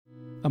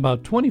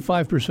About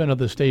 25% of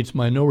the state's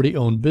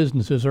minority-owned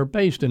businesses are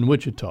based in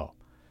Wichita.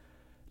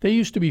 They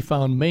used to be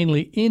found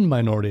mainly in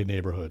minority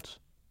neighborhoods,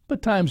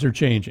 but times are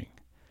changing.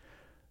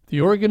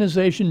 The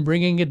organization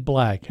Bringing It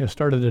Black has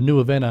started a new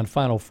event on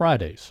Final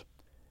Fridays.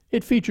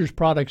 It features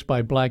products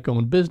by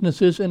black-owned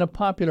businesses in a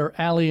popular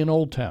alley in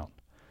Old Town.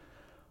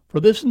 For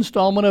this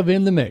installment of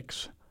In the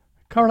Mix,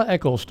 Carla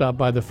Eccles stopped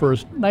by the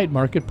first night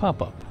market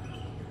pop-up.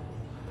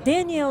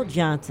 Danielle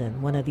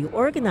Johnson, one of the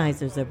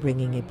organizers of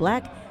Bringing It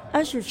Black,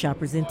 ushered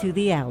shoppers into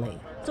the alley.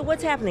 So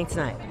what's happening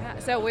tonight?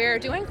 So we're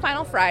doing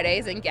Final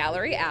Fridays in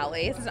Gallery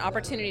Alley. This is an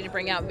opportunity to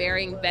bring out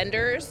varying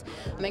vendors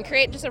and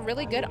create just a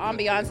really good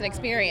ambiance and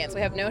experience.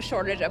 We have no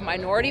shortage of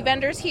minority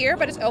vendors here,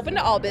 but it's open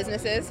to all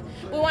businesses.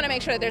 We want to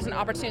make sure that there's an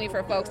opportunity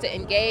for folks to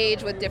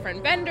engage with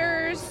different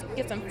vendors,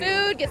 get some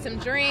food, get some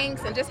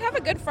drinks, and just have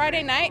a good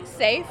Friday night,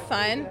 safe,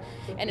 fun,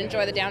 and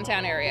enjoy the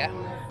downtown area.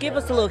 Give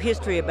us a little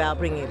history about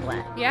Bringing It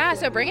Black. Yeah,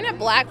 so Bringing It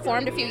Black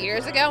formed a few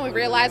years ago, and we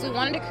realized we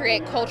wanted to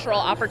create cultural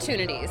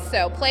opportunities.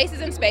 So places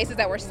and spaces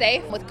that were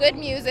safe with good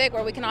music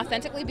where we can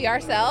authentically be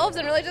ourselves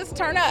and really just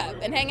turn up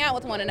and hang out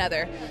with one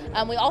another.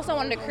 We also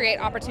wanted to create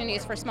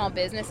opportunities for small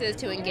businesses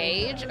to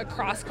engage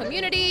across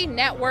community,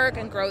 network,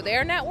 and grow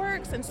their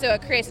networks. And so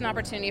it creates an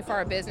opportunity for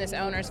our business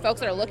owners, folks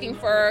that are looking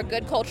for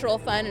good cultural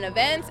fun and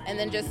events, and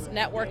then just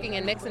networking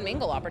and mix and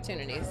mingle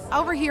opportunities.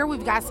 Over here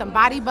we've got some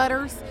body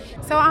butters.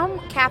 So I'm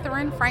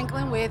Catherine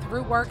Franklin with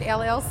Rootwork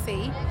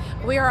LLC.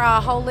 We're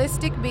a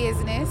holistic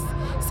business,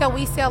 so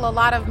we sell a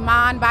lot of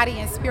mind, body,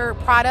 and spirit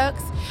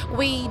products.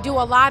 We do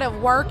a lot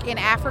of work in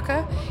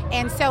Africa,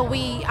 and so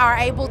we are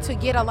able to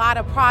get a lot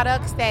of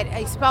products that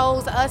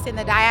expose us in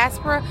the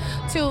diaspora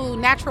to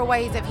natural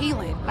ways of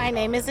healing. My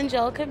name is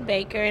Angelica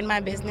Baker, and my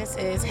business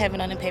is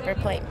Heaven on a Paper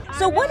Plate.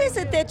 So what is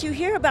it that you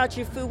hear about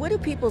your food? What do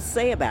people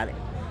say about it?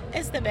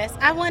 It's the best.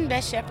 I won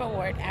Best Chef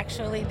Award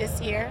actually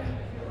this year.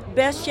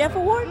 Best Chef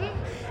Award?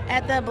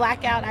 At the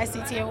Blackout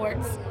ICT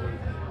Awards.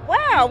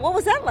 Wow, what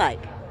was that like?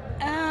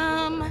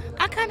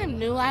 I kind of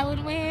knew I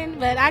would win,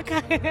 but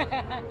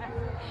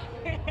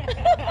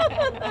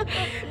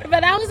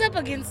but I was up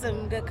against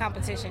some good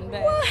competition.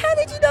 But well, how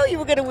did you know you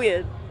were going to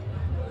win?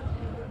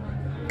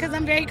 Because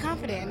I'm very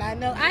confident. I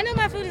know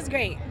my food is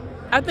great.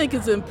 I think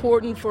it's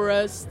important for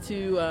us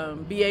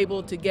to be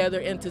able to gather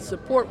and to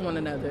support one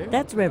another.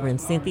 That's Reverend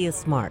Cynthia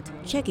Smart,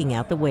 checking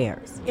out the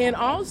wares. And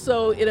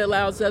also it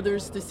allows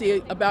others to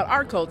see about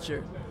our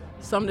culture,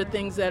 some of the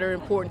things that are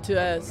important to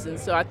us. And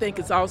so I think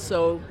it's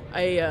also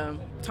a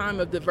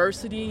time of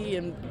diversity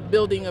and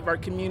building of our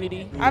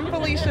community. I'm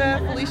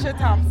Felicia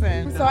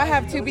Thompson. So I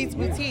have Two Beats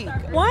Boutique.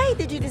 Why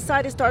did you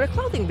decide to start a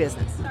clothing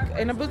business?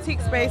 In the boutique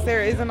space,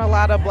 there isn't a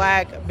lot of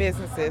black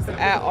businesses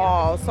at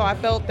all. So I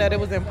felt that it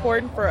was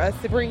important for us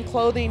to bring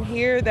clothing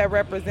here that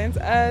represents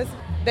us,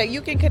 that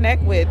you can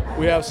connect with.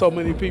 We have so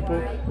many people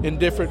in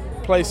different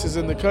places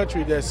in the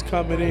country that's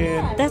coming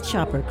in. That's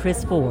shopper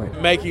Chris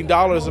Ford. Making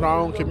dollars in our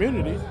own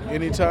community.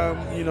 Anytime,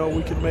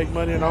 we can make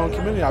money in our own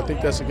community, I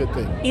think that's a good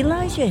thing.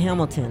 Elijah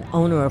Hamilton,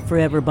 owner of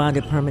Forever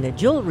Bonded Permanent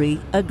Jewelry,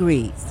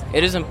 agrees.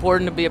 It is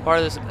important to be a part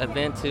of this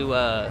event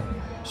to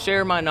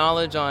share my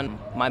knowledge on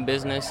my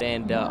business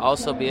and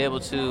also be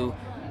able to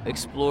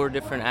explore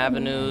different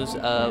avenues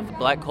of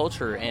black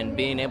culture and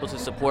being able to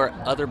support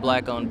other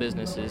black-owned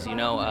businesses.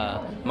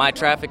 My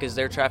traffic is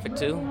their traffic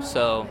too,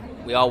 so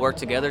we all work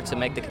together to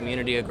make the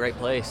community a great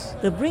place.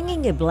 The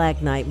Bringing It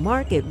Black Night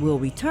Market will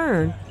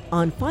return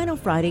on Final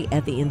Friday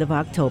at the end of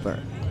October.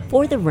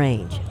 For The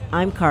Range,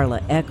 I'm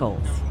Carla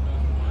Eccles.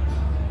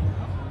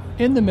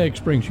 In the Mix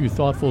brings you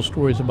thoughtful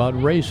stories about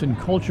race and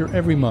culture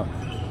every month.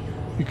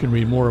 You can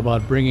read more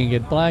about Bringing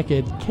It Black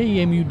at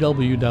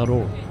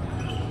kmuw.org.